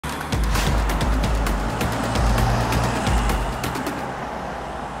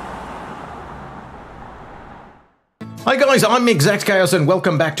Hi guys, I'm ExactChaos and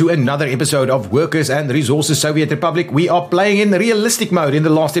welcome back to another episode of Workers and Resources Soviet Republic. We are playing in realistic mode. In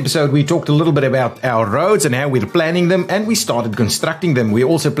the last episode, we talked a little bit about our roads and how we're planning them, and we started constructing them. We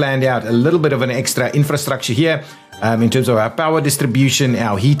also planned out a little bit of an extra infrastructure here in terms of our power distribution,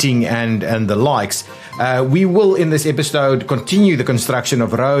 our heating, and the likes. We will, in this episode, continue the construction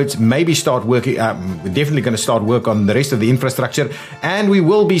of roads, maybe start working, we're definitely going to start work on the rest of the infrastructure, and we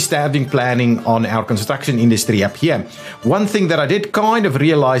will be starting planning on our construction industry up here. One thing that I did kind of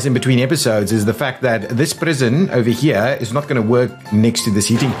realize in between episodes is the fact that this prison over here is not going to work next to this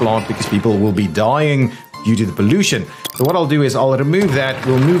heating plant because people will be dying due to the pollution. So what I'll do is I'll remove that.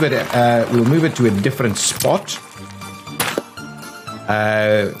 We'll move it to a different spot.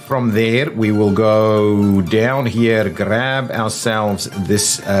 From there, we will go down here, grab ourselves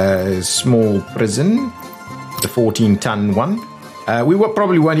this small prison, the 14-ton one. We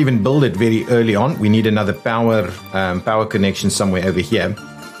probably won't even build it very early on. We need another power connection somewhere over here.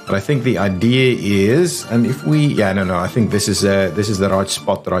 But I think the idea is, and if we, I think this is the right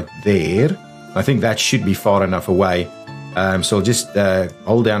spot right there. I think that should be far enough away. So I'll just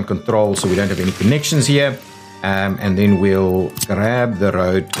hold down control so we don't have any connections here. And then we'll grab the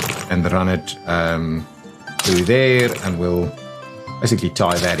road and run it through there, and we'll basically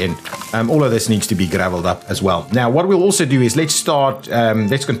tie that in. All of this needs to be graveled up as well. Now, what we'll also do is let's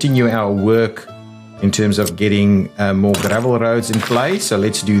continue our work in terms of getting more gravel roads in place. So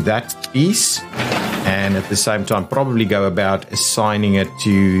let's do that piece. And at the same time, probably go about assigning it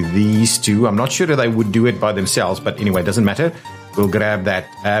to these two. I'm not sure that they would do it by themselves, but anyway, it doesn't matter. We'll grab that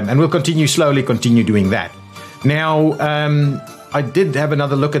and we'll continue doing that. Now, I did have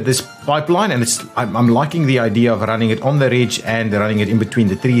another look at this pipeline, and I'm liking the idea of running it on the ridge and running it in between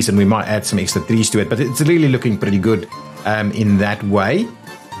the trees, and we might add some extra trees to it, but it's really looking pretty good in that way.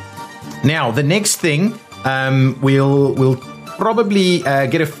 Now, the next thing, we'll probably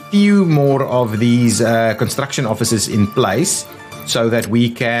get a few more of these construction offices in place so that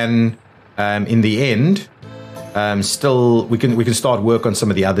we can, in the end, we can start work on some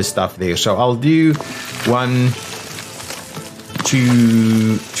of the other stuff there. So I'll do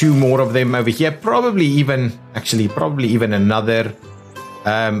two more of them over here. Probably even another.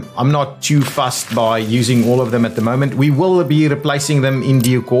 I'm not too fussed by using all of them at the moment. We will be replacing them in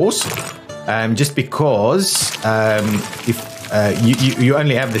due course, just because if you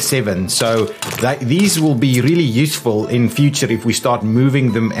only have the 7, so these will be really useful in future if we start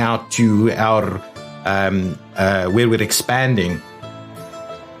moving them out to our where we're expanding,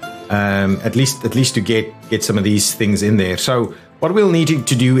 at least to get some of these things in there. So what we'll need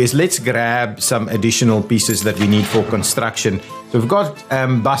to do is let's grab some additional pieces that we need for construction. So we've got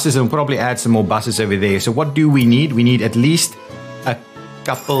buses, and we'll probably add some more buses over there. So what do we need? We need at least a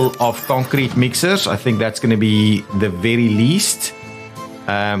couple of concrete mixers. I think that's going to be the very least.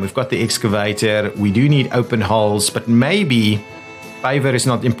 We've got the excavator. We do need open holes, but maybe paver is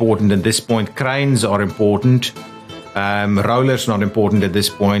not important at this point. Cranes are important. Rollers not important at this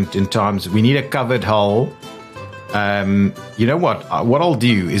point in time. We need a covered hull. You know what? What I'll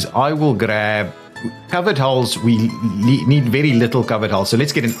do is I will grab covered hulls. We need very little covered hulls. So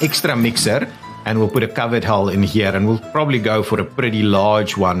let's get an extra mixer and we'll put a covered hull in here, and we'll probably go for a pretty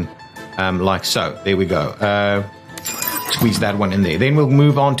large one, like so. There we go. Squeeze that one in there. Then we'll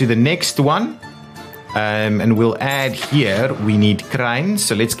move on to the next one. And we'll add here, we need cranes.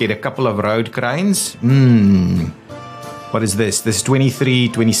 So let's get a couple of road cranes. What is this? This is 23,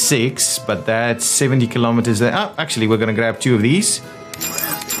 26, but that's 70 kilometers there. Oh, actually, we're going to grab 2 of these.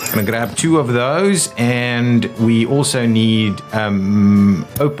 I'm going to grab 2 of those. And we also need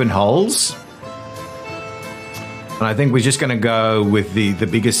open holes. And I think we're just going to go with the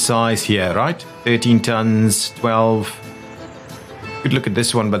biggest size here, right? 13 tons, 12. Could look at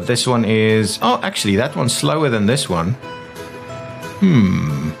this one, but this one is... Oh, actually, that one's slower than this one.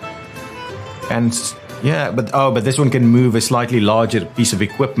 And yeah, but this one can move a slightly larger piece of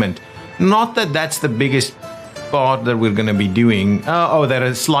equipment. Not that that's the biggest part that we're going to be doing. Oh,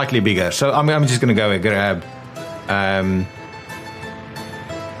 they're slightly bigger. So I'm just going to go and grab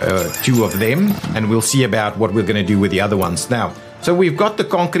 2 of them, and we'll see about what we're going to do with the other ones. Now, so we've got the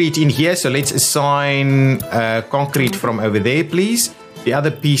concrete in here, so let's assign concrete from over there, please. The other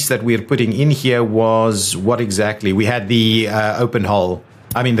piece that we're putting in here was what exactly? We had the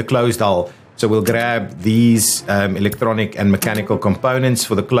the closed hull. So we'll grab these electronic and mechanical components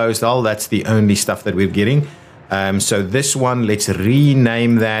for the closed hull. That's the only stuff that we're getting. So this one, let's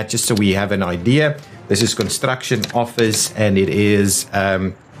rename that just so we have an idea. This is construction office, and it is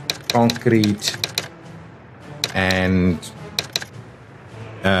concrete and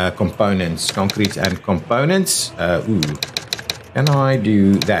components, concrete and components. Can I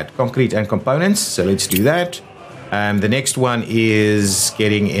do that? Concrete and components. So let's do that. The next one is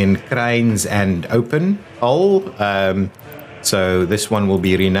getting in cranes and open hole. So this one will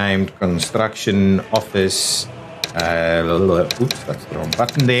be renamed construction office. Oops, that's the wrong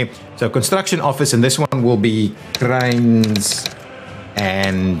button there. So construction office, and this one will be cranes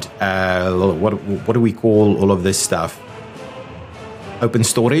and what do we call all of this stuff? Open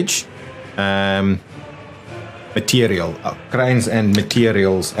storage, material, cranes and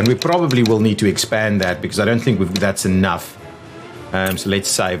materials, and we probably will need to expand that because I don't think that's enough. So let's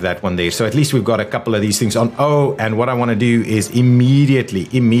save that one there. So at least we've got a couple of these things on. Oh, and what I want to do is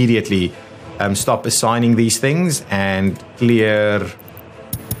immediately stop assigning these things and clear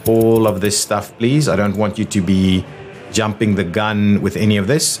all of this stuff, please. I don't want you to be jumping the gun with any of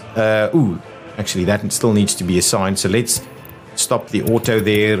this. Actually, that still needs to be assigned. So let's stop the auto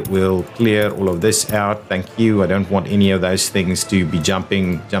there. We'll clear all of this out. Thank you. I don't want any of those things to be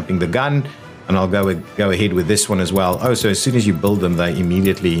jumping the gun. And I'll go ahead with this one as well. Oh, so as soon as you build them, they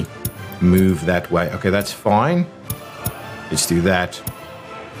immediately move that way. Okay, that's fine. Let's do that.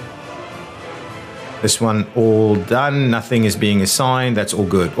 This one all done. Nothing is being assigned. That's all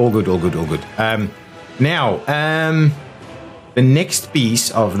good. All good. Now, the next piece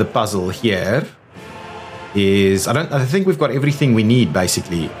of the puzzle here is I think we've got everything we need,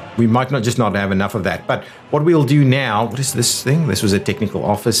 basically. We might not have enough of that. But what we'll do now, what is this thing? This was a technical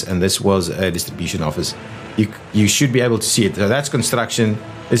office and this was a distribution office. You should be able to see it. So that's construction,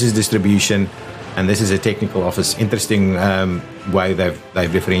 this is distribution, and this is a technical office. Interesting way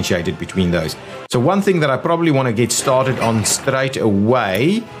they've differentiated between those. So one thing that I probably want to get started on straight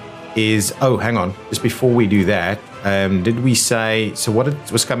away is, oh, hang on, just before we do that, did we say, so what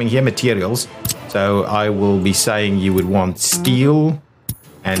it was coming here, materials. So I will be saying you would want steel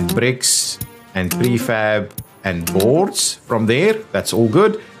and bricks and prefab and boards from there. That's all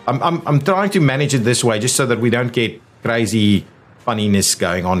good. I'm trying to manage it this way just so that we don't get crazy funniness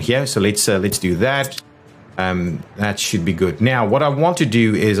going on here. So let's do that. That should be good. Now, what I want to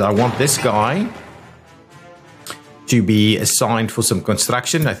do is I want this guy to be assigned for some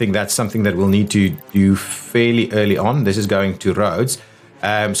construction. I think that's something that we'll need to do fairly early on. This is going to roads.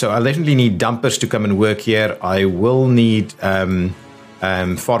 So I'll definitely need dumpers to come and work here. I will need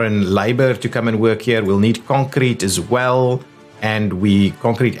foreign labor to come and work here. We'll need concrete as well. And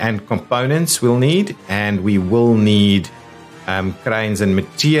concrete and components we'll need. And we will need cranes and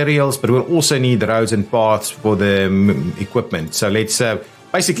materials, but we'll also need roads and paths for the equipment. So let's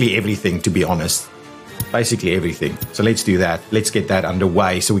basically everything, to be honest. Basically everything. So let's do that. Let's get that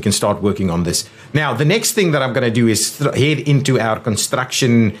underway so we can start working on this. Now, the next thing that I'm going to do is head into our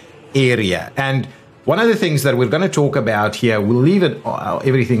construction area. And one of the things that we're going to talk about here, we'll leave it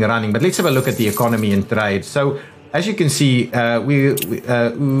everything running, but let's have a look at the economy and trade. So as you can see, let's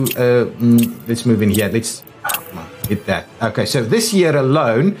move in here. Let's hit that. Okay, so this year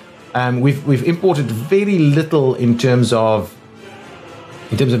alone, we've imported very little in terms of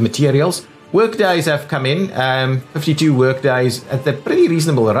materials. Workdays have come in, 52 workdays at a pretty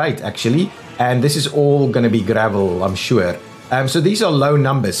reasonable rate, actually. And this is all going to be gravel, I'm sure. So these are low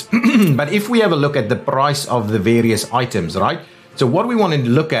numbers. But if we have a look at the price of the various items, right? So what we want to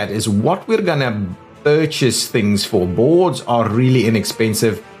look at is what we're going to purchase things for. Boards are really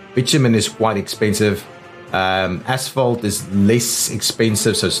inexpensive. Bitumen is quite expensive. Asphalt is less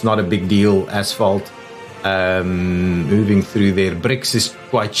expensive, so it's not a big deal. Asphalt. Moving through there. Bricks is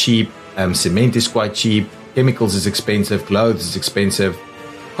quite cheap. Cement is quite cheap. Chemicals is expensive. Clothes is expensive.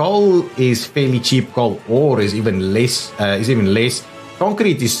 Coal is fairly cheap. Coal ore is even less.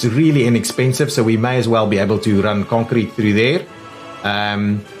 Concrete is really inexpensive, so we may as well be able to run concrete through there.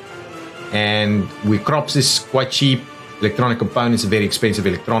 And crops is quite cheap. Electronic components are very expensive.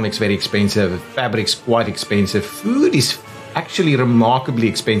 Electronics very expensive. Fabrics quite expensive. Food is actually remarkably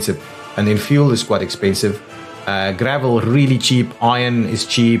expensive, and then fuel is quite expensive. Gravel really cheap. Iron is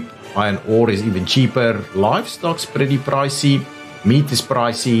cheap. Iron ore is even cheaper. Livestock's pretty pricey. Meat is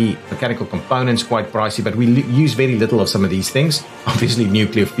pricey. Mechanical components quite pricey, but we use very little of some of these things. Obviously,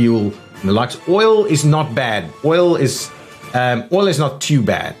 nuclear fuel and the likes. Oil is not bad. Oil is not too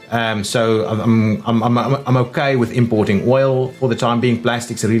bad. So I'm okay with importing oil for the time being.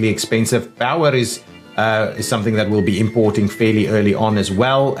 Plastics are really expensive. Power is something that we'll be importing fairly early on as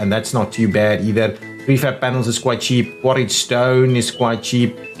well, and that's not too bad either. Prefab panels is quite cheap. Quarried stone is quite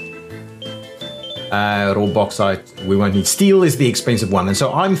cheap. Raw bauxite, we won't need. Steel is the expensive one. And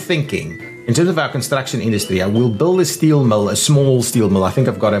so I'm thinking, in terms of our construction industry, I will build a steel mill, a small steel mill. I think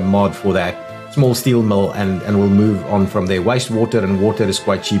I've got a mod for that. small steel mill, and we'll move on from there. Wastewater and water is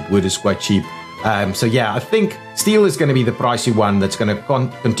quite cheap. Wood is quite cheap. So yeah, I think steel is going to be the pricey one that's going to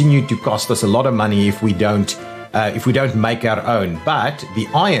continue to cost us a lot of money if we don't make our own. But the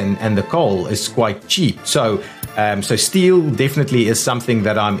iron and the coal is quite cheap. So steel definitely is something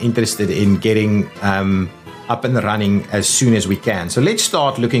that I'm interested in getting up and running as soon as we can. So let's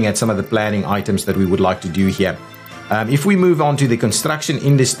start looking at some of the planning items that we would like to do here. If we move on to the construction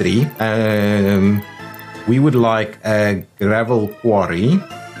industry, we would like a gravel quarry.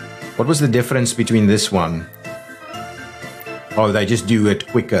 What was the difference between this one? Oh, they just do it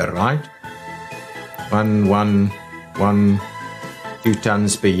quicker, right? 2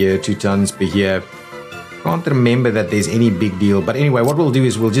 tons per year, 2 tons per year. Can't remember that there's any big deal. But anyway, what we'll do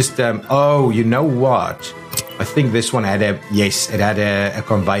is we'll just, oh, you know what? I think this one had a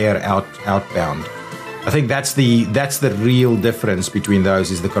conveyor outbound. I think that's the real difference between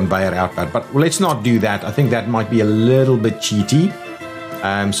those is the conveyor outbound. But let's not do that. I think that might be a little bit cheaty.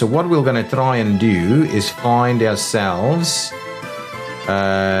 So what we're going to try and do is find ourselves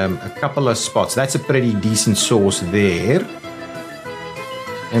a couple of spots. That's a pretty decent source there.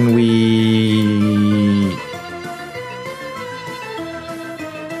 And we...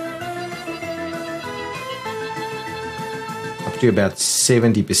 to about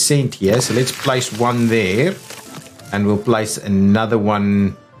 70% here. So let's place one there and we'll place another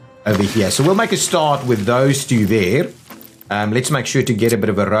one over here. So we'll make a start with those two there. Let's make sure to get a bit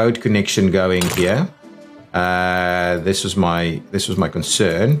of a road connection going here. This was my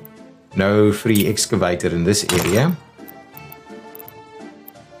concern. No free excavator in this area.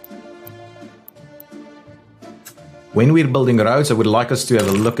 When we're building roads, I would like us to have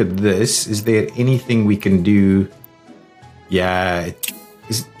a look at this. Is there anything we can do? Yeah,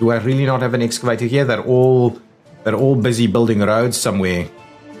 do I really not have an excavator here? They're all busy building roads somewhere.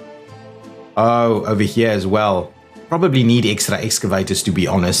 Oh, over here as well. Probably need extra excavators, to be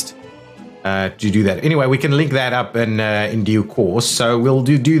honest, to do that. Anyway, we can link that up in due course. So we'll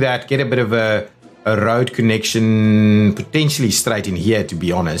do that, get a bit of a road connection, potentially straight in here, to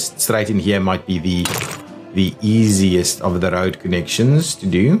be honest. Straight in here might be the easiest of the road connections to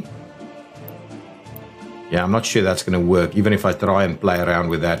do. Yeah, I'm not sure that's going to work. Even if I try and play around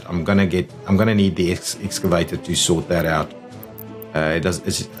with that, I'm gonna need the excavator to sort that out.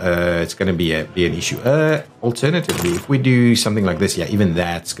 It's going to be an issue. Alternatively, if we do something like this, yeah, even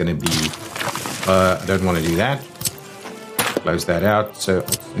that's going to be. I don't want to do that. Close that out. So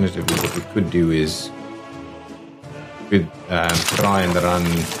alternatively, what we could do is try and run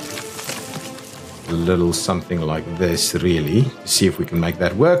a little something like this, really, to see if we can make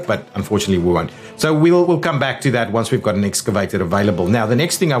that work. But unfortunately, we won't. So we'll come back to that once we've got an excavator available. Now, the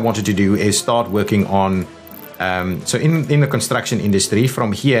next thing I wanted to do is start working on. So in the construction industry,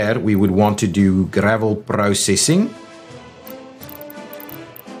 from here, we would want to do gravel processing.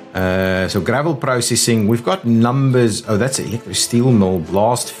 So gravel processing, we've got numbers. Oh, that's electric steel mill,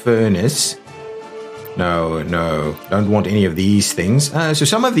 blast furnace. No, don't want any of these things. So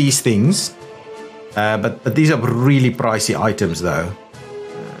some of these things, but these are really pricey items, though.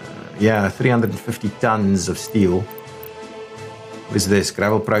 Yeah, 350 tons of steel. What is this?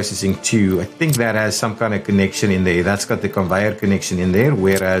 Gravel processing 2. I think that has some kind of connection in there. That's got the conveyor connection in there,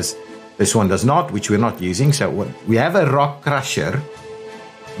 whereas this one does not, which we're not using. So we have a rock crusher,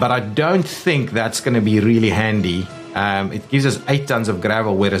 but I don't think that's going to be really handy. It gives us 8 tons of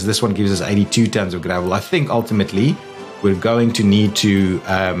gravel, whereas this one gives us 82 tons of gravel. I think ultimately we're going to need to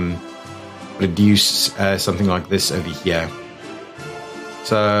produce something like this over here.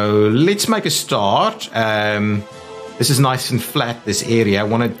 So let's make a start. This is nice and flat, this area. I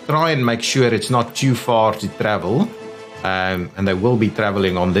want to try and make sure it's not too far to travel. And they will be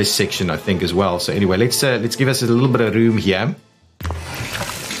traveling on this section, I think, as well. So anyway, let's give us a little bit of room here.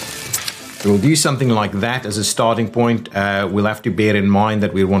 We'll do something like that as a starting point. We'll have to bear in mind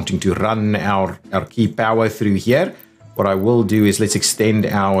that we're wanting to run our key power through here. What I will do is let's extend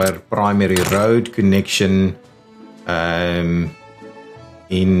our primary road connection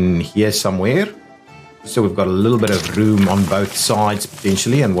in here somewhere. So we've got a little bit of room on both sides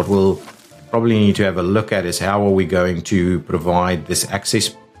potentially, and what we'll probably need to have a look at is how are we going to provide this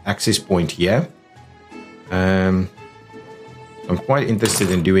access point here. I'm quite interested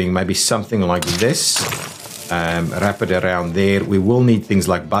in doing maybe something like this, wrap it around there. We will need things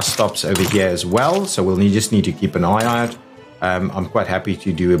like bus stops over here as well, so we'll just need to keep an eye out. I'm quite happy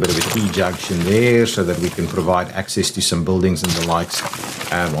to do a bit of a T-junction there so that we can provide access to some buildings and the likes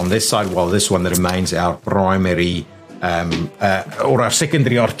on this side, while this one remains our primary or our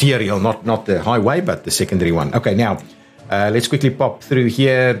secondary arterial, not the highway, but the secondary one. Okay, now Let's quickly pop through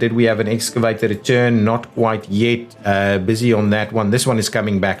here. Did we have an excavator return? Not quite yet. Busy on that one. This one is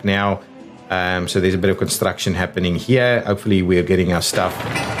coming back now. So there's a bit of construction happening here. Hopefully we're getting our stuff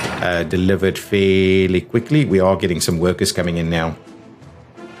delivered fairly quickly. We are getting some workers coming in now.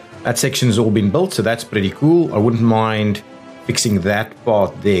 That section has all been built, so that's pretty cool. I wouldn't mind fixing that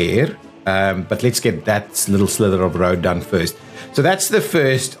part there. But let's get that little slither of road done first. So that's the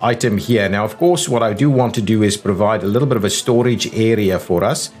first item here. Now, of course, what I do want to do is provide a little bit of a storage area for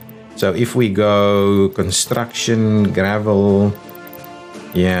us. So if we go construction, gravel,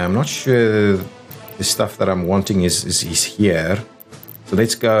 yeah, I'm not sure the stuff that I'm wanting is here. So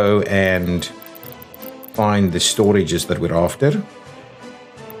let's go and find the storages that we're after.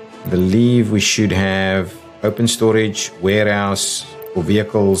 I believe we should have open storage, warehouse for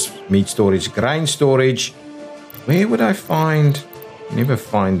vehicles, meat storage, grain storage. Where would I find? Never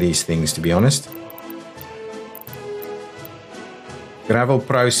find these things, to be honest. Gravel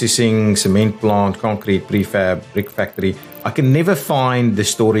processing, cement plant, concrete prefab, brick factory. I can never find the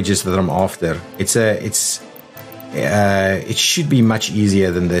storages that I'm after. It should be much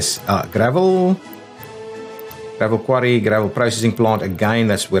easier than this. Gravel quarry, gravel processing plant. Again,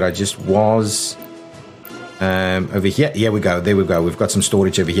 that's where I just was. Over here. Here we go. There we go. We've got some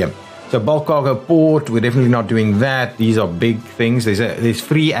storage over here. So bulk cargo port, we're definitely not doing that. These are big things. There's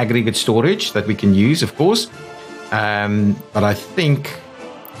free aggregate storage that we can use, of course. But I think,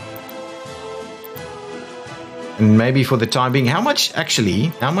 and maybe for the time being, how much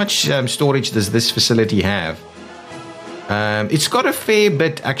storage does this facility have? It's got a fair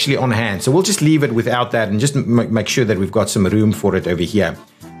bit actually on hand. So we'll just leave it without that and just make sure that we've got some room for it over here.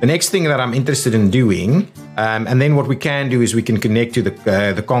 The next thing that I'm interested in doing, and then what we can do is we can connect to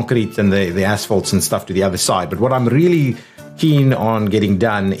the concrete and the asphalts and stuff to the other side. But what I'm really keen on getting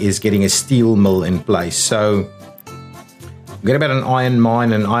done is getting a steel mill in place. So forget about an iron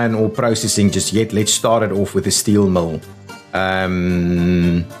mine and iron ore processing just yet. Let's start it off with a steel mill.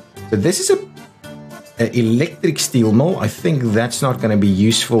 So this is an electric steel mill. I think that's not going to be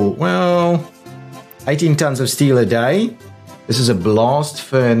useful. Well, 18 tons of steel a day. This is a blast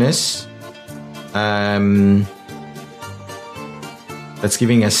furnace. That's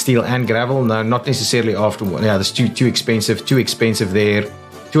giving us steel and gravel. No, not necessarily after. Yeah, that's too expensive. Too expensive there.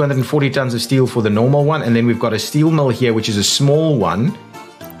 240 tons of steel for the normal one. And then we've got a steel mill here, which is a small one.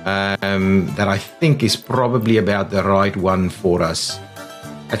 That I think is probably about the right one for us.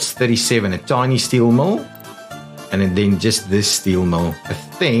 That's 37. A tiny steel mill. And then just this steel mill. I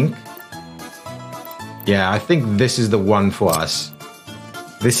think this is the one for us.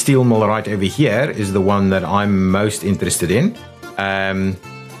 This steel mill right over here is the one that I'm most interested in. And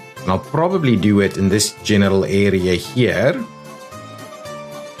I'll probably do it in this general area here.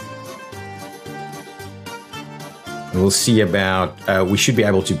 We'll see about, we should be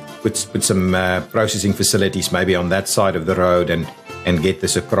able to put some processing facilities maybe on that side of the road and get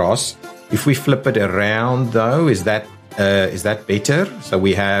this across. If we flip it around though, is that better? So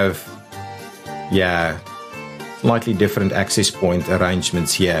we have, slightly different access point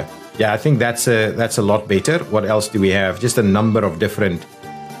arrangements here. Yeah, I think that's a lot better. What else do we have? Just a number of different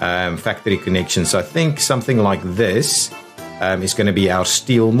factory connections. So I think something like this is going to be our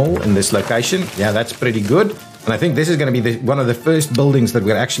steel mill in this location. Yeah, that's pretty good. And I think this is going to be one of the first buildings that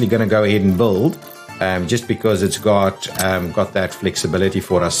we're actually going to go ahead and build, just because it's got that flexibility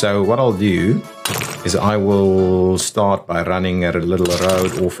for us. So what I'll do is I will start by running a little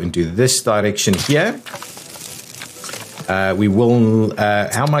road off into this direction here. We will,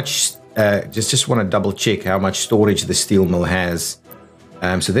 how much, just want to double check how much storage the steel mill has.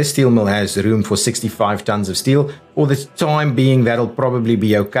 So this steel mill has room for 65 tons of steel. For the time being, that'll probably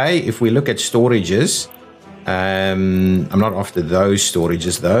be okay. If we look at storages, I'm not after those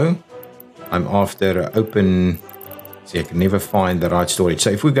storages though. I'm after open, see, I can never find the right storage.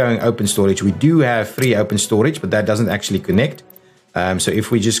 So if we're going open storage, we do have free open storage, but that doesn't actually connect. So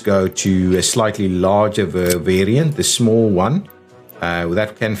if we just go to a slightly larger variant, the small one,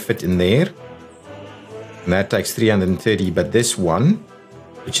 that can fit in there. And that takes 330, but this one,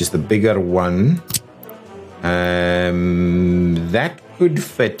 which is the bigger one, that could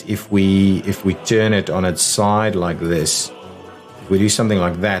fit if we turn it on its side like this. If we do something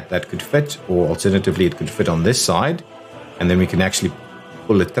like that, that could fit, or alternatively it could fit on this side, and then we can actually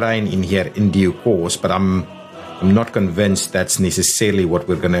pull a train in here in due course. But I'm not convinced that's necessarily what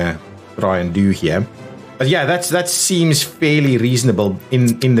we're gonna try and do here. But yeah, that seems fairly reasonable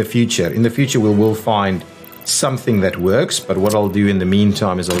in the future. In the future, we'll find something that works. But what I'll do in the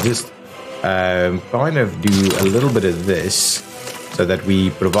meantime is I'll just kind of do a little bit of this. so that we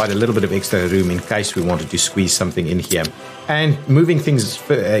provide a little bit of extra room in case we wanted to squeeze something in here. And moving things,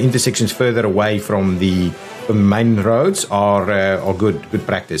 intersections further away from the main roads are good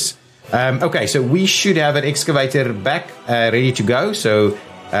practice. Okay, so we should have an excavator back ready to go. So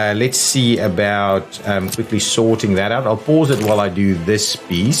let's see about quickly sorting that out. I'll pause it while I do this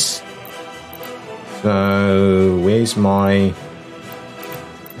piece. So where's my...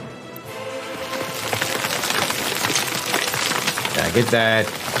 get that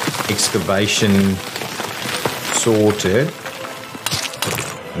excavation sorted,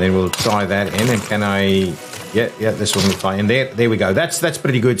 and then we'll tie that in. And can I... Yeah, this one will tie in there. There we go. That's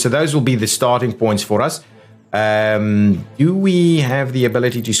pretty good. So those will be the starting points for us. Do we have the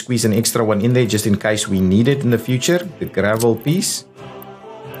ability to squeeze an extra one in there just in case we need it in the future? The gravel piece.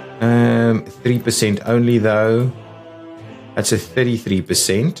 3% only though. That's a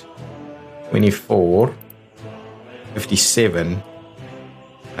 33%. 24. 57.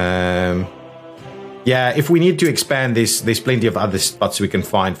 Yeah, if we need to expand this, there's plenty of other spots we can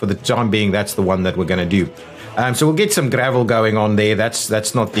find. For the time being, that's the one that we're going to do. So we'll get some gravel going on there.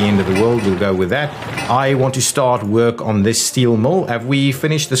 That's not the end of the world. We'll go with that. I want to start work on this steel mill. Have we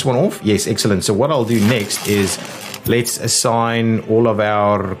finished this one off? Yes, excellent. So what I'll do next is let's assign all of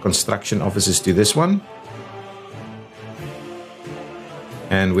our construction officers to this one.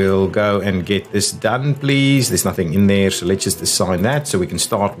 And we'll go and get this done, please. There's nothing in there, so let's just assign that so we can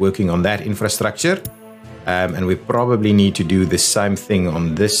start working on that infrastructure. And we probably need to do the same thing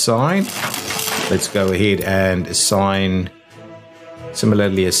on this side. Let's go ahead and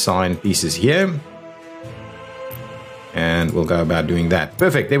similarly assign pieces here. And we'll go about doing that.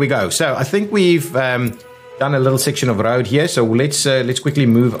 Perfect, there we go. So I think we've done a little section of road here. So let's quickly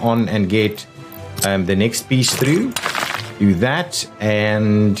move on and get the next piece through. Do that,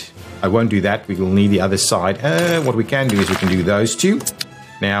 and I won't do that. We will need the other side. What we can do is we can do those two.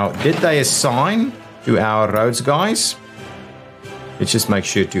 Now, did they assign to our roads, guys? Let's just make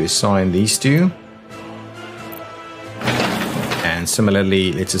sure to assign these two. And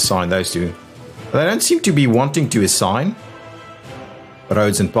similarly, let's assign those two. They don't seem to be wanting to assign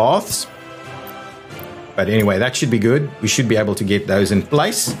roads and paths. But anyway, that should be good. We should be able to get those in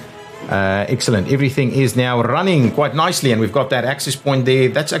place. Excellent. Everything is now running quite nicely, and we've got that access point there.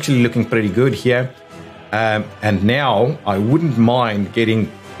 That's actually looking pretty good here. And now I wouldn't mind getting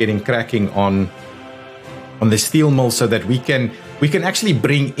cracking on the steel mill so that we can actually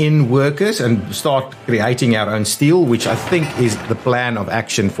bring in workers and start creating our own steel, which I think is the plan of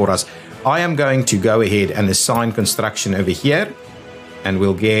action for us. I am going to go ahead and assign construction over here, and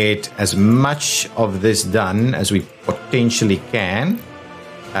we'll get as much of this done as we potentially can.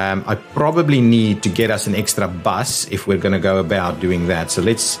 I probably need to get us an extra bus if we're going to go about doing that. So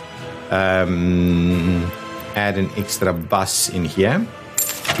let's add an extra bus in here.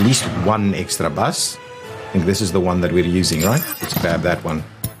 At least one extra bus. I think this is the one that we're using, right? Let's grab that one.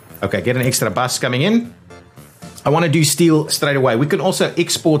 Okay, get an extra bus coming in. I want to do steel straight away. We can also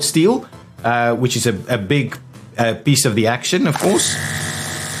export steel, which is a big piece of the action, of course.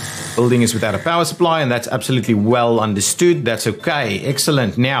 Building is without a power supply, and that's absolutely well understood. That's okay.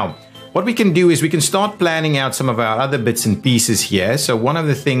 Excellent. Now, what we can do is we can start planning out some of our other bits and pieces here. So one of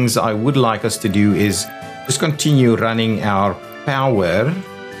the things I would like us to do is just continue running our power.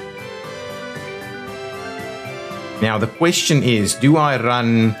 Now, the question is, do I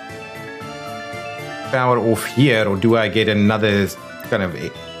run power off here, or do I get another kind of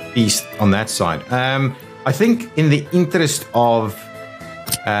piece on that side? I think in the interest of...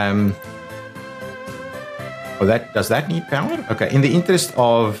 does that need power? Okay, in the interest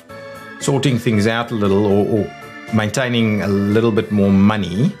of sorting things out a little, or maintaining a little bit more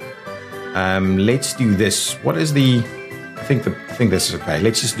money, let's do this. What is the... I think this is okay.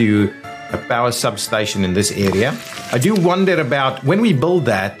 Let's just do a power substation in this area. I do wonder about when we build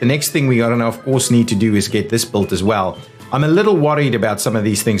that, the next thing we gotta, of course, need to do is get this built as well. I'm a little worried about some of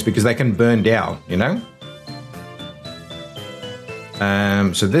these things because they can burn down, you know?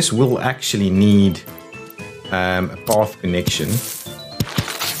 So this will actually need a path connection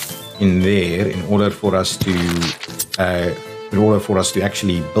in there in order for us to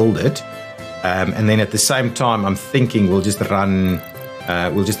actually build it. And then at the same time, I'm thinking we'll just run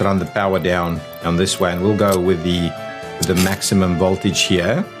the power down on this way, and we'll go with the maximum voltage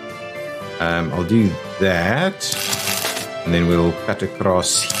here. I'll do that, and then we'll cut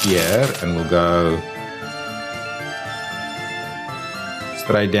across here, and we'll go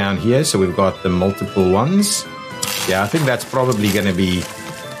straight down here. So we've got the multiple ones. Yeah, I think that's probably going to be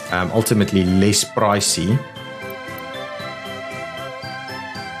ultimately less pricey.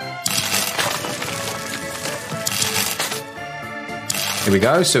 There we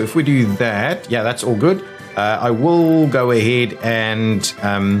go. So if we do that, yeah, that's all good. I will go ahead and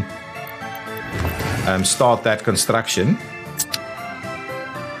start that construction.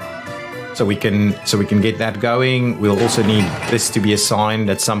 So we can get that going. We'll also need this to be assigned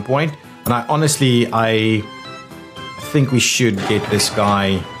at some point. And I think we should get this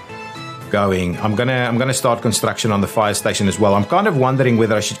guy going. I'm gonna start construction on the fire station as well. I'm kind of wondering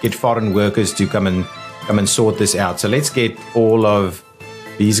whether I should get foreign workers to come and sort this out. So let's get all of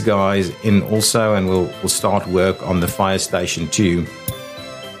these guys in also, and we'll start work on the fire station too.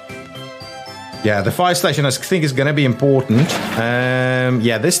 Yeah, the fire station I think is going to be important.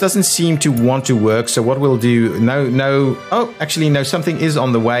 Yeah, this doesn't seem to want to work. So what we'll do? No. Oh, actually, no. Something is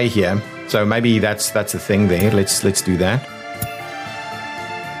on the way here. So maybe that's a thing there. Let's do that.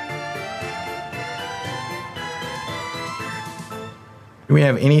 Do we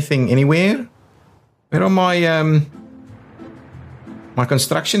have anything anywhere? Where are my my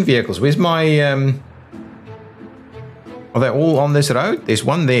construction vehicles? Where's my Are they all on this road? There's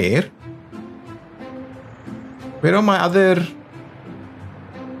one there. Where are my other...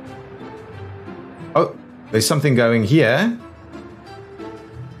 Oh, there's something going here.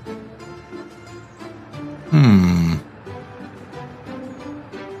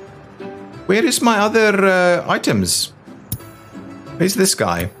 Where is my other items? Where's this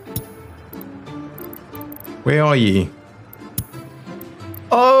guy? Where are ye?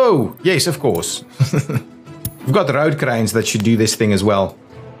 Oh, yes, of course. We've got road cranes that should do this thing as well.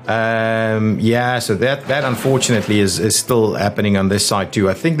 Yeah, so that unfortunately is still happening on this side too.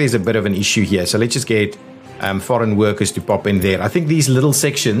 I think there's a bit of an issue here. So let's just get foreign workers to pop in there. I think these little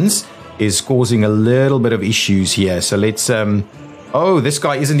sections is causing a little bit of issues here. So let's... oh, this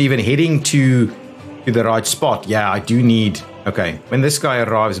guy isn't even heading to the right spot. Yeah, I do need... Okay, when this guy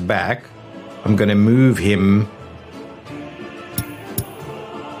arrives back, I'm going to move him...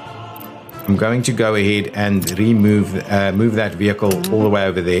 I'm going to go ahead and move that vehicle all the way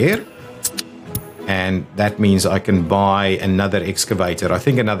over there. And that means I can buy another excavator. I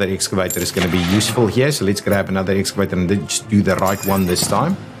think another excavator is going to be useful here. So let's grab another excavator and just do the right one this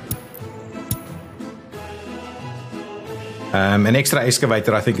time. An extra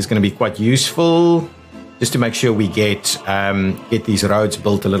excavator I think is going to be quite useful. Just to make sure we get these roads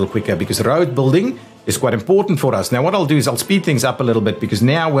built a little quicker. Because road building is quite important for us. Now what I'll do is I'll speed things up a little bit, because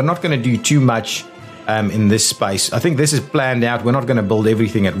now we're not going to do too much in this space. I think this is planned out. We're not going to build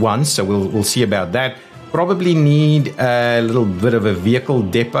everything at once, so we'll see about that. Probably need a little bit of a vehicle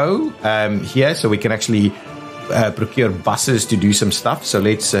depot here, so we can actually procure buses to do some stuff. So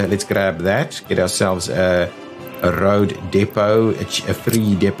let's grab that, get ourselves a road depot, a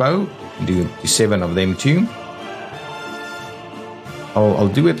free depot, do 7 of them too. I'll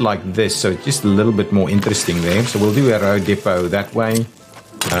do it like this, so it's just a little bit more interesting there. So we'll do a road depot that way.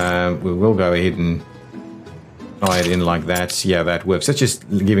 We will go ahead and tie it in like that. See how that works. That's just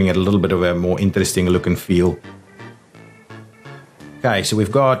giving it a little bit of a more interesting look and feel. Okay, so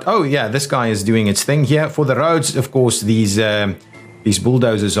we've got... Oh, yeah, this guy is doing its thing here. For the roads, of course, these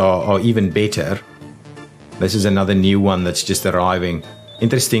bulldozers are even better. This is another new one that's just arriving.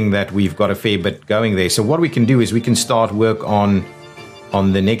 Interesting that we've got a fair bit going there. So what we can do is we can start work on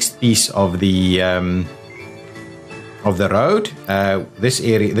the next piece of the road.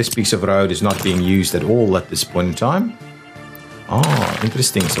 This piece of road is not being used at all at this point in time. Oh,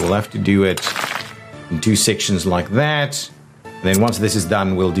 interesting. So we'll have to do it in 2 sections like that. And then once this is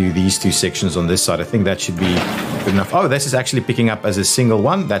done, we'll do these 2 sections on this side. I think that should be good enough. Oh, this is actually picking up as a single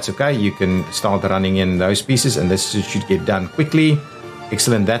one. That's okay. You can start running in those pieces, and this should get done quickly.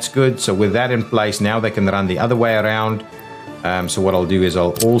 Excellent. That's good. So with that in place, now they can run the other way around. So what I'll do is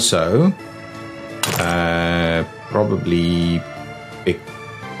I'll also probably pick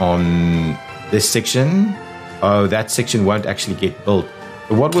on this section. Oh, that section won't actually get built.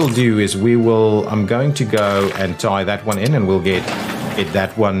 So what we'll do is I'm going to go and tie that one in, and we'll get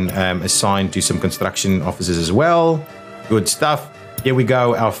that one assigned to some construction officers as well. Good stuff. Here we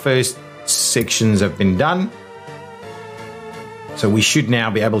go. Our first sections have been done. So we should now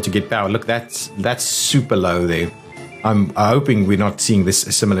be able to get power. Look, that's super low there. I'm hoping we're not seeing a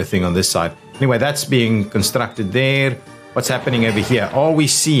similar thing on this side. Anyway, that's being constructed there. What's happening over here? Are we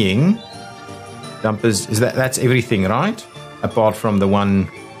seeing dumpers? That's everything, right? Apart from the one.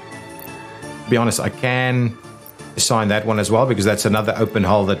 To be honest, I can assign that one as well, because that's another open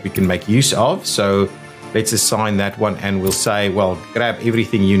hole that we can make use of. So let's assign that one, and we'll say, well, grab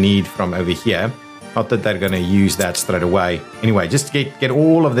everything you need from over here. Not that they're going to use that straight away. Anyway, just get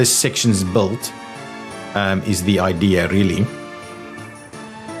all of these sections built. Is the idea, really.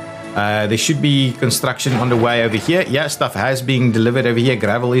 There should be construction on the way over here. Yeah, stuff has been delivered over here.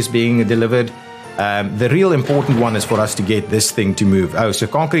 Gravel is being delivered. The real important one is for us to get this thing to move. Oh, so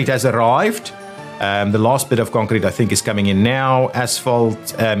concrete has arrived. The last bit of concrete, I think, is coming in now.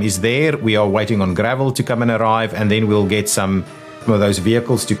 Asphalt is there. We are waiting on gravel to come and arrive, and then we'll get some of those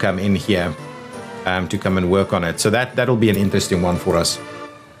vehicles to come in here to come and work on it. So that'll be an interesting one for us.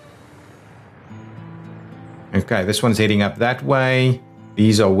 Okay, this one's heading up that way.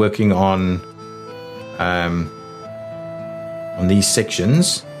 These are working on these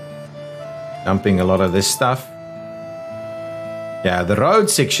sections, dumping a lot of this stuff. Yeah, the road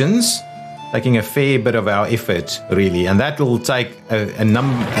sections taking a fair bit of our effort, really, and that will take a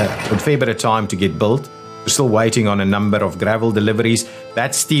fair bit of time to get built. We're still waiting on a number of gravel deliveries.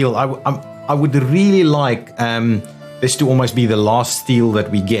 That steel, I would really like this to almost be the last steel that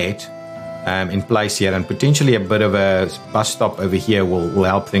we get in place here, and potentially a bit of a bus stop over here will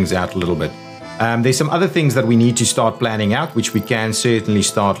help things out a little bit. There's some other things that we need to start planning out, which we can certainly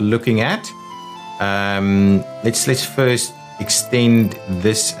start looking at. Let's first extend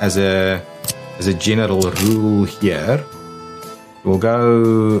this as a general rule here. We'll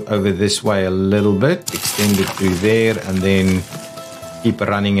go over this way a little bit, extend it through there, and then keep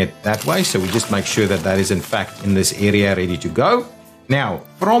running it that way. So we just make sure that is in fact in this area ready to go. Now,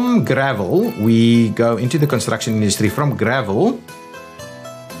 from gravel, we go into the construction industry. From gravel,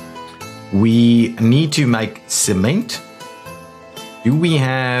 we need to make cement. Do we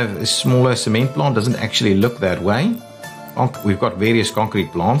have a smaller cement plant? Doesn't actually look that way. We've got various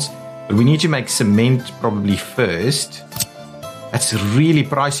concrete plants, but we need to make cement probably first. That's really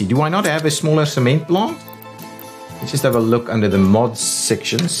pricey. Do I not have a smaller cement plant? Let's just have a look under the mods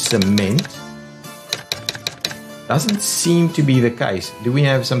section. Cement. Doesn't seem to be the case. Do we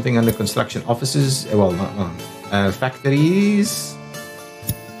have something under construction? Offices? Well, not. Factories?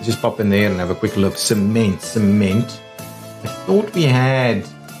 Let's just pop in there and have a quick look. Cement. I thought we had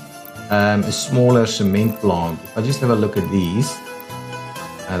a smaller cement plant. If I just have a look at these.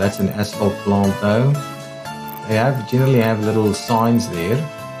 That's an asphalt plant though. They generally have little signs there.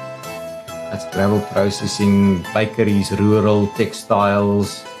 That's gravel processing, bakeries, rural,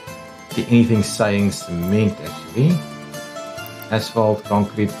 textiles. See anything saying cement actually. Asphalt,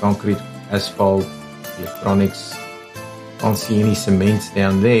 concrete, asphalt, electronics. Can't see any cements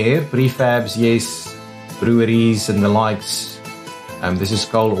down there. Prefabs, yes. Breweries and the likes. This is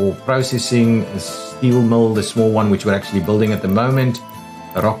coal ore processing. A steel mill, the small one which we're actually building at the moment.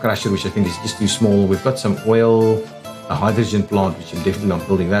 A rock crusher, which I think is just too small. We've got some oil, a hydrogen plant, which I'm definitely not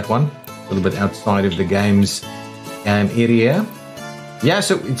building that one. A little bit outside of the games area. Yeah,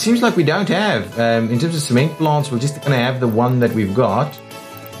 so it seems like we don't have, in terms of cement plants, we're just going to have the one that we've got.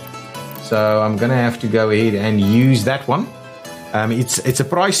 So I'm going to have to go ahead and use that one. It's a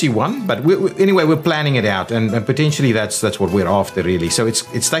pricey one, but anyway, we're planning it out, and potentially that's what we're after, really. So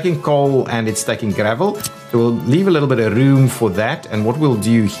it's taking coal and it's taking gravel. So we'll leave a little bit of room for that, and what we'll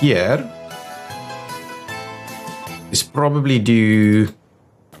do here is probably do,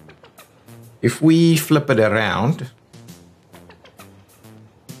 if we flip it around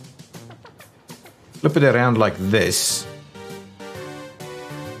like this,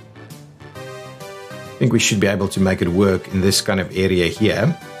 I think we should be able to make it work in this kind of area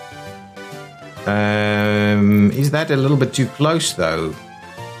here. Is that a little bit too close though?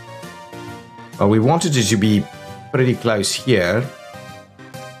 Well, we wanted it to be pretty close here.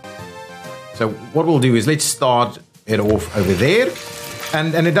 So what we'll do is let's start it off over there.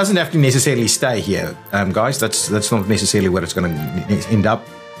 And it doesn't have to necessarily stay here, guys. That's not necessarily where it's going to end up.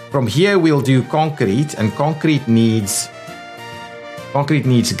 From here, we'll do concrete, and concrete needs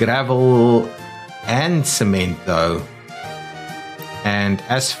gravel and cement though, and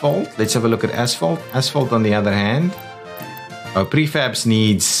asphalt. Let's have a look at asphalt. Asphalt, on the other hand, prefabs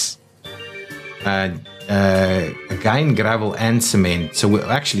needs again gravel and cement. So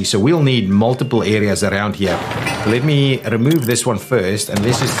we'll need multiple areas around here. Let me remove this one first, and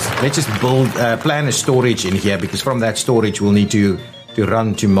let's just build plan a storage in here, because from that storage we'll need to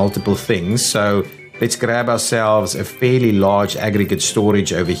run to multiple things. So let's grab ourselves a fairly large aggregate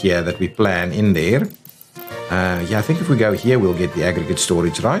storage over here that we plan in there. Yeah, I think if we go here, we'll get the aggregate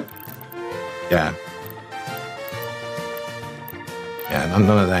storage, right? Yeah. Yeah, none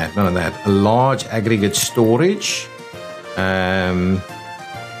of that. A large aggregate storage.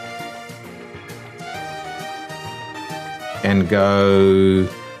 And go...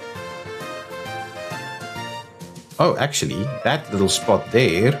 Oh, actually, that little spot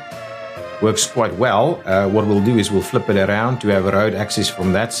there works quite well. What we'll do is we'll flip it around to have a road access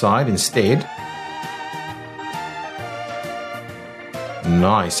from that side instead.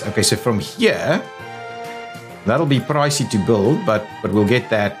 Nice. Okay, so from here, that'll be pricey to build, but we'll get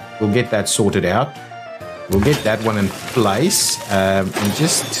that sorted out. We'll get that one in place, and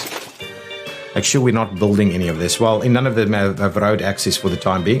just make sure we're not building any of this. Well, none of them have road access for the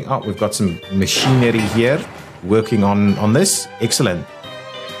time being. Oh, we've got some machinery here working on this. Excellent.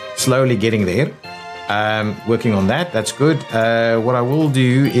 Slowly getting there. Working on that. That's good. What I will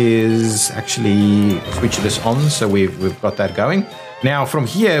do is actually switch this on, so we've got that going. Now, from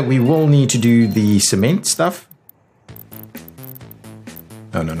here, we will need to do the cement stuff.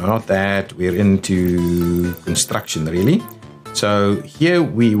 No, not that. We're into construction, really. So here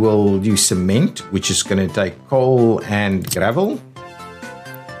we will do cement, which is going to take coal and gravel.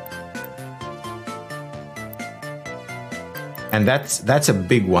 And that's a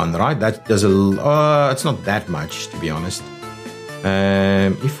big one, right? That does it's not that much, to be honest.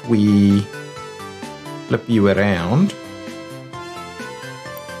 If we flip you around.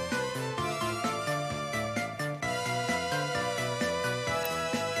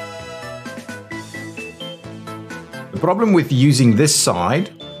 The problem with using this side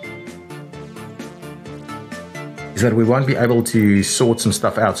is that we won't be able to sort some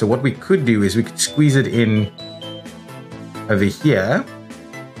stuff out. So what we could do is we could squeeze it in over here.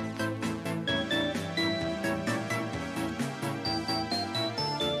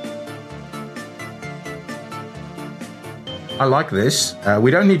 I like this. We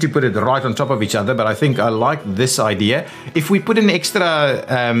don't need to put it right on top of each other, but I think I like this idea. If we put an extra,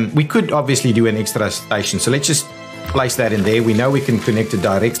 we could obviously do an extra station. So let's just place that in there. We know we can connect it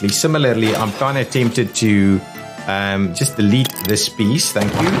directly. Similarly, I'm kind of tempted to just delete this piece.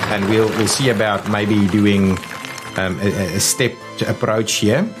 Thank you. And we'll see about maybe doing a stepped approach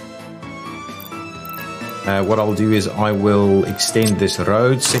here. What I'll do is I will extend this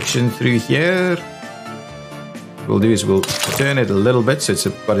road section through here. What we'll do is we'll turn it a little bit so it's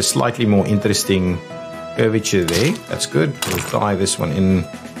got a slightly more interesting curvature there. That's good. We'll tie this one in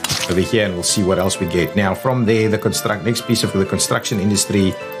over here and we'll see what else we get. Now from there, next piece of the construction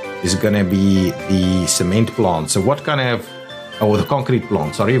industry is going to be the cement plant. So what kind of, the concrete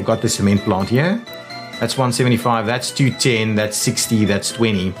plant. Sorry, you've got the cement plant here. That's 175, that's 210, that's 60, that's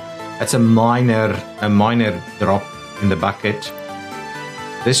 20. That's a minor drop in the bucket.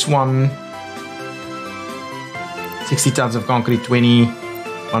 This one, 60 tons of concrete, 20,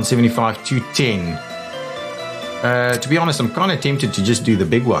 175, 210. To be honest, I'm kind of tempted to just do the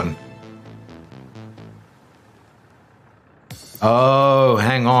big one. Oh,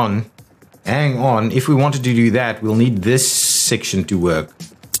 hang on. If we wanted to do that, we'll need this section to work.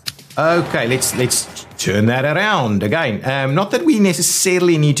 Okay, let's turn that around again. Not that we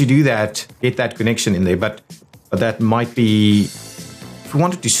necessarily need to do that, get that connection in there, but that might be, if we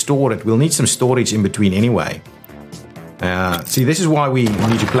wanted to store it, we'll need some storage in between anyway. See, this is why we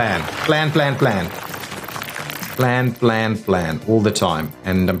need to plan all the time.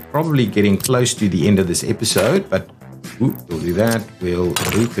 And I'm probably getting close to the end of this episode, but we'll do that. We'll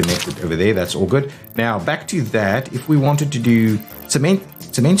reconnect it over there. That's all good. Now back to that. If we wanted to do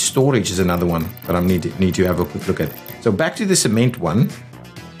cement storage is another one that I need to have a quick look at. So back to the cement one.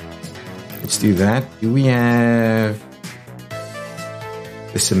 Let's do that. Do we have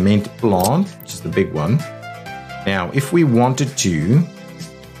the cement plant, which is the big one? Now, if we wanted to,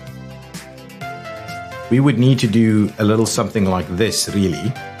 we would need to do a little something like this,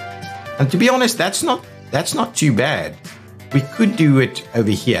 really. And to be honest, that's not too bad. We could do it over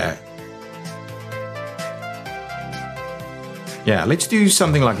here. Yeah, let's do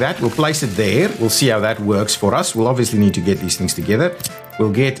something like that. We'll place it there. We'll see how that works for us. We'll obviously need to get these things together.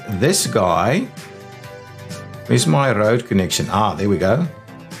 We'll get this guy. Where's my road connection? Ah, there we go.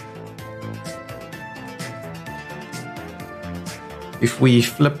 If we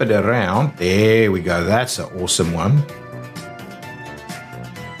flip it around, there we go. That's an awesome one.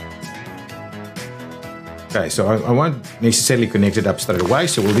 Okay, so I won't necessarily connect it up straight away,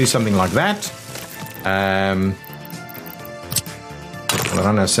 so we'll do something like that. We'll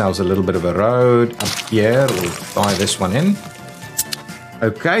run ourselves a little bit of a road up here. We'll tie this one in.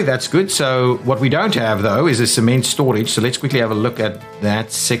 Okay, that's good. So what we don't have, though, is a cement storage. So let's quickly have a look at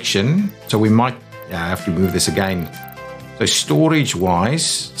that section. So we might have to move this again. So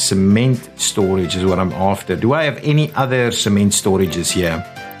storage-wise, cement storage is what I'm after. Do I have any other cement storages here?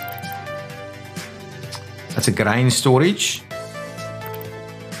 That's a grain storage.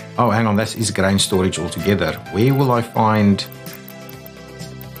 Oh, hang on. That is grain storage altogether. Where will I find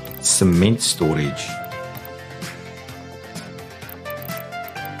cement storage?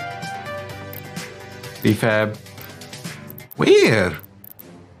 Prefab. Where?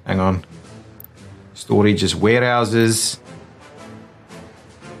 Hang on. Storage is warehouses.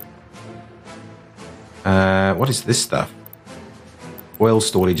 What is this stuff? Oil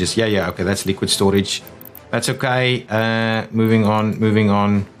storages. Yeah, okay, that's liquid storage. That's okay. Moving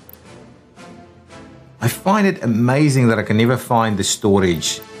on. I find it amazing that I can never find the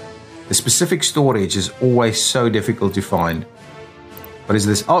storage. The specific storage is always so difficult to find. What is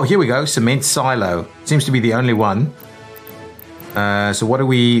this? Oh, here we go. Cement silo. Seems to be the only one. So what do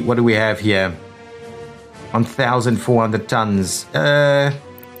we have here? 1,400 tons.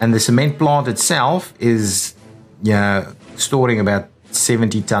 And the cement plant itself is storing about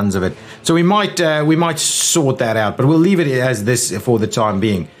 70 tons of it. So we might sort that out, but we'll leave it as this for the time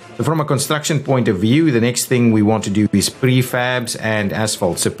being. So from a construction point of view, the next thing we want to do is prefabs and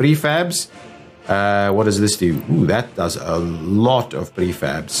asphalt. So prefabs, what does this do? Ooh, that does a lot of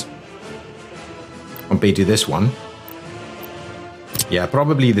prefabs compared to this one. Yeah,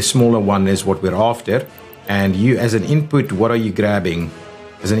 probably the smaller one is what we're after. And you, as an input, what are you grabbing?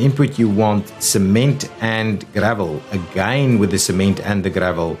 As an input, you want cement and gravel. Again, with the cement and the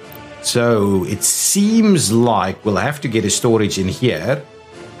gravel. So it seems like we'll have to get a storage in here.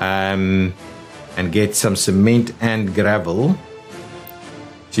 And get some cement and gravel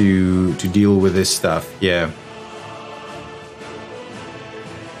to deal with this stuff. Yeah.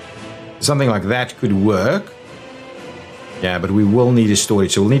 Something like that could work. Yeah, but we will need a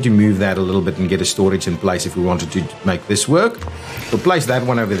storage. So we'll need to move that a little bit and get a storage in place if we wanted to make this work. We'll place that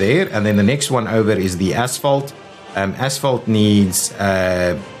one over there. And then the next one over is the asphalt. Asphalt needs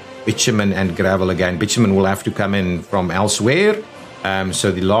bitumen and gravel again. Bitumen will have to come in from elsewhere.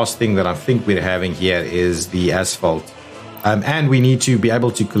 So the last thing that I think we're having here is the asphalt. And we need to be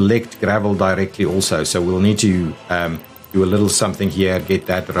able to collect gravel directly also. So we'll need to do a little something here, get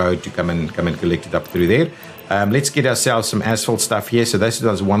that road to come and collect it up through there. Let's get ourselves some asphalt stuff here. So this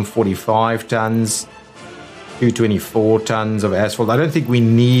does 145 tons, 224 tons of asphalt. I don't think we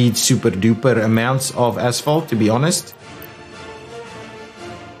need super duper amounts of asphalt, to be honest.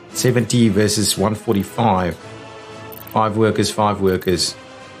 70 versus 145. 5 workers.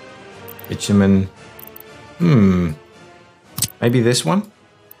 Bitumen. Maybe this one.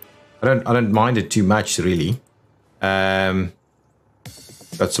 I don't mind it too much, really. Got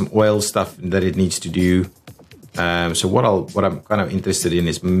some oil stuff that it needs to do. So what I'm kind of interested in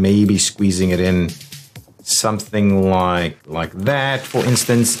is maybe squeezing it in something like that. For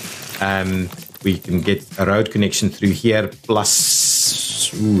instance, we can get a road connection through here.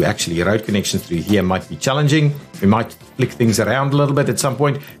 Plus, actually, a road connection through here might be challenging. We might flick things around a little bit at some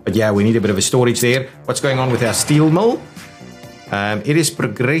point. But yeah, we need a bit of a storage there. What's going on with our steel mill? It is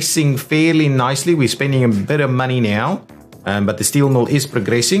progressing fairly nicely. We're spending a bit of money now. But the steel mill is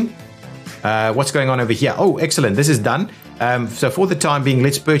progressing. What's going on over here? Oh, excellent. This is done. So for the time being,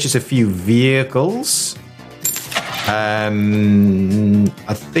 let's purchase a few vehicles. I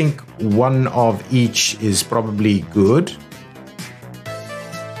think one of each is probably good.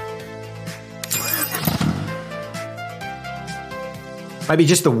 Maybe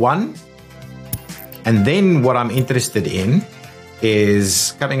just the one. And then what I'm interested in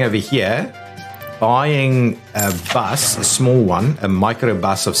is coming over here, buying a bus, a small one, a micro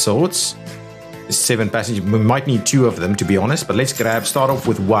bus of sorts. 7 passengers. We might need 2 of them, to be honest, but let's start off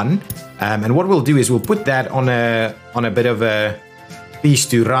with one. And what we'll do is we'll put that on a bit of a piece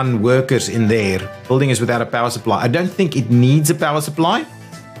to run workers in there. Building is without a power supply. I don't think it needs a power supply.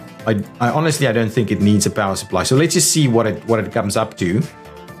 I honestly don't think it needs a power supply. So let's just see what it comes up to.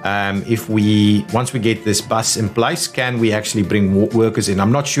 Once we get this bus in place, can we actually bring workers in?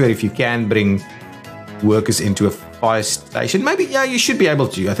 I'm not sure if you can bring workers into a fire station. Maybe, yeah, you should be able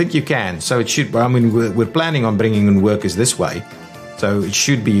to. I think you can. So it should, I mean, we're planning on bringing in workers this way. So it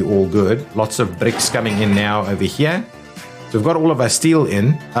should be all good. Lots of bricks coming in now over here. So we've got all of our steel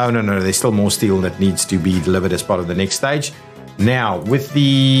in. Oh, no, there's still more steel that needs to be delivered as part of the next stage. Now, with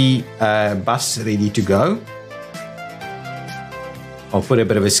the bus ready to go, I'll put a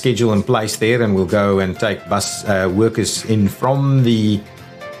bit of a schedule in place there, and we'll go and take bus workers in from the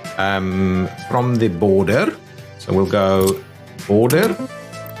border. So we'll go border,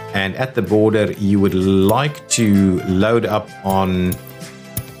 and at the border, you would like to load up on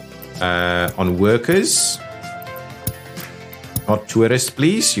workers, not tourists,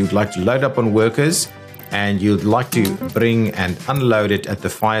 please. You'd like to load up on workers, and you'd like to bring and unload it at the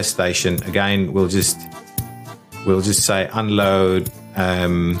fire station. Again, we'll just say unload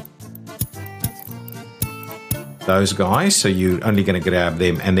those guys. So you're only going to grab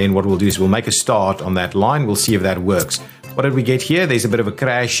them, and then what we'll do is we'll make a start on that line. We'll see if that works. What did we get here? There's a bit of a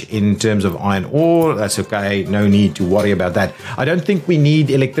crash in terms of iron ore. That's okay. No need to worry about that. I don't think we need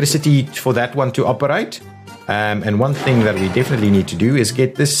electricity for that one to operate. And one thing that we definitely need to do is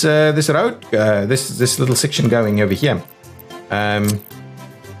get this this road, this little section going over here.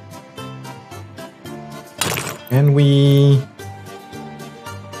 And we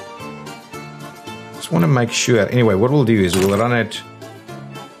just want to make sure. Anyway, what we'll do is we'll run it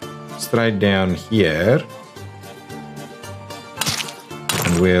straight down here.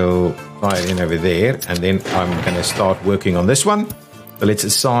 And we'll tie it in over there. And then I'm going to start working on this one. So let's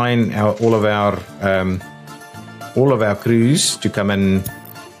assign all of our crews to come and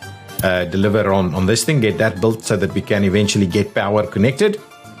deliver on this thing, get that built so that we can eventually get power connected.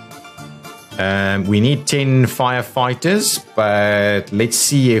 We need 10 firefighters, but let's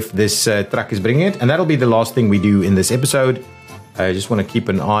see if this truck is bringing it. And that'll be the last thing we do in this episode. I just want to keep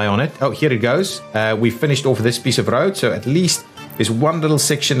an eye on it. Oh, here it goes. We finished off this piece of road, so at least there's one little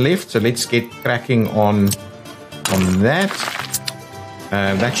section left. So let's get cracking on that.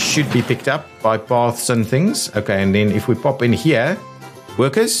 That should be picked up by paths and things. Okay, and then if we pop in here,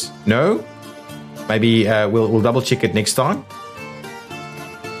 workers, no, maybe we'll double check it next time.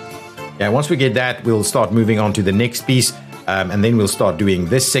 Yeah, once we get that, we'll start moving on to the next piece, and then we'll start doing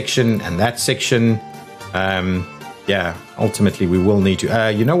this section and that section. Yeah, ultimately we will need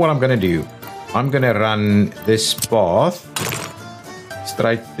to. You know what I'm going to do? I'm going to run this path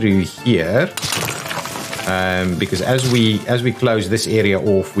straight through here. Because as we close this area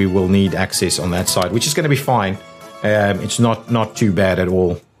off, we will need access on that side, which is going to be fine. It's not too bad at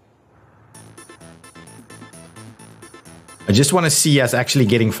all. I just want to see us actually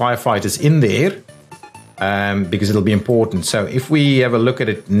getting firefighters in there, because it'll be important. So if we have a look at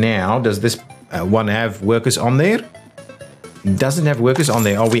it now, does this one have workers on there? It doesn't have workers on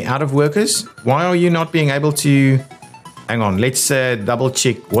there. Are we out of workers? Why are you not being able to? Hang on, let's double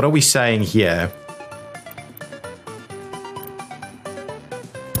check. What are we saying here?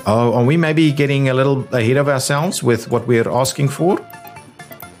 Oh, are we maybe getting a little ahead of ourselves with what we're asking for?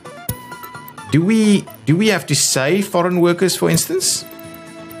 Do we have to say foreign workers, for instance?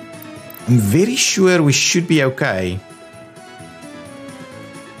 I'm very sure we should be okay.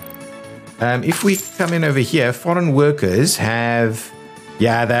 If we come in over here, foreign workers have,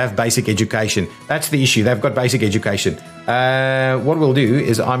 yeah, they have basic education. That's the issue. They've got basic education. What we'll do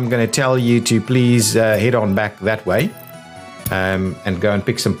is I'm going to tell you to please head on back that way. And go and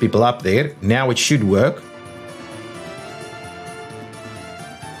pick some people up there. Now it should work.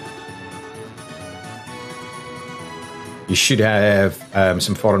 You should have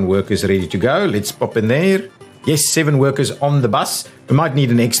some foreign workers ready to go. Let's pop in there. Yes, 7 workers on the bus. We might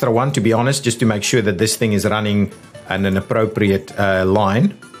need an extra one, to be honest, just to make sure that this thing is running on an appropriate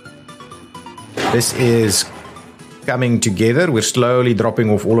line. This is coming together. We're slowly dropping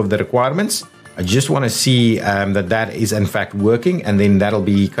off all of the requirements. I just want to see that is in fact working, and then that'll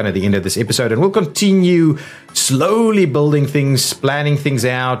be kind of the end of this episode. And we'll continue slowly building things, planning things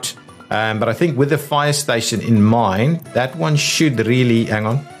out. But I think with the fire station in mind, that one should really,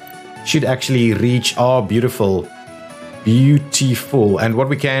 should actually reach, oh, beautiful. And what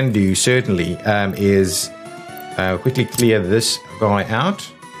we can do certainly is quickly clear this guy out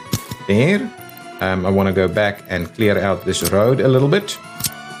there. I want to go back and clear out this road a little bit.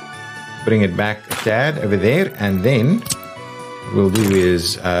 Bring it back a tad over there, and then what we'll do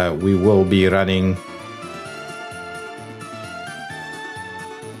is we will be running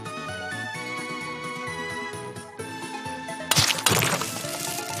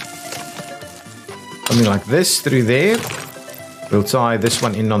something like this through there. We'll tie this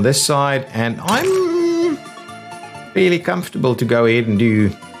one in on this side, and I'm fairly comfortable to go ahead and do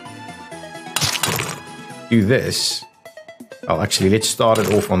this. Well, actually, let's start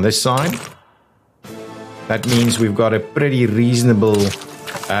it off on this side. That means we've got a pretty reasonable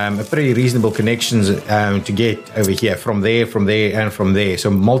connections to get over here from there, and from there.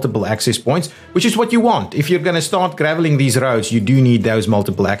 So multiple access points, which is what you want. If you're going to start graveling these roads, you do need those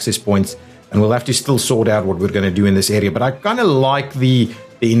multiple access points. And we'll have to still sort out what we're going to do in this area. But I kind of like the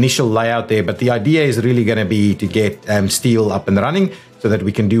initial layout there. But the idea is really going to be to get steel up and running, so that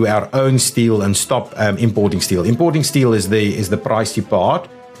we can do our own steel and stop importing steel. Importing steel is the pricey part,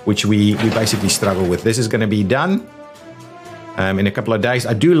 which we basically struggle with. This is going to be done in a couple of days.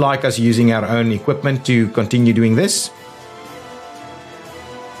 I do like us using our own equipment to continue doing this.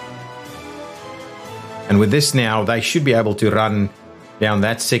 And with this now, they should be able to run down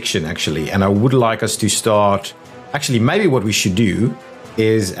that section actually. And I would like us to start, actually maybe what we should do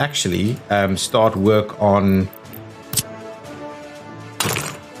is actually start work on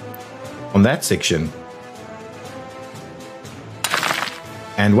that section.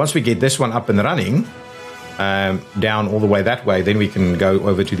 And once we get this one up and running, down all the way that way, then we can go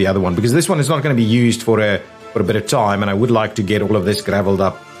over to the other one, because this one is not going to be used for a bit of time, and I would like to get all of this graveled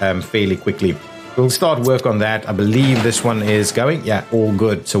up fairly quickly. We'll start work on that. I believe this one is going, yeah, all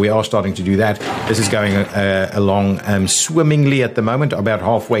good. So we are starting to do that. This is going along swimmingly at the moment, about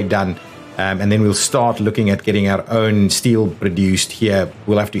halfway done. And then we'll start looking at getting our own steel produced here.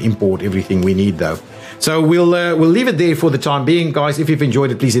 We'll have to import everything we need, though. So we'll leave it there for the time being, guys. If you've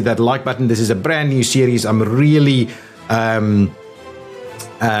enjoyed it, please hit that like button. This is a brand new series. I'm really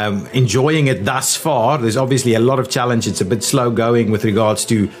enjoying it thus far. There's obviously a lot of challenge. It's a bit slow going with regards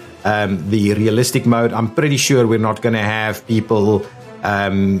to the realistic mode. I'm pretty sure we're not going to have people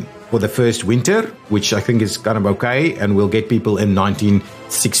for the first winter, which I think is kind of okay, and we'll get people in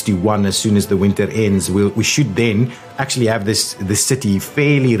 1961 as soon as the winter ends. We should then actually have this city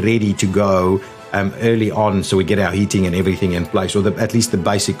fairly ready to go early on, so we get our heating and everything in place, or at least the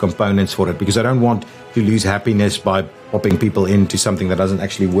basic components for it, because I don't want to lose happiness by popping people into something that doesn't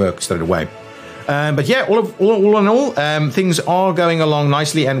actually work straight away. But yeah, all in all, things are going along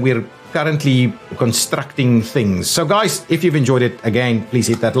nicely, and we're currently constructing things. So guys, if you've enjoyed it, again, please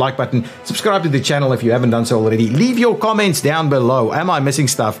hit that like button. Subscribe to the channel if you haven't done so already. Leave your comments down below. Am I missing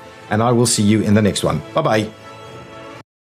stuff? And I will see you in the next one. Bye-bye.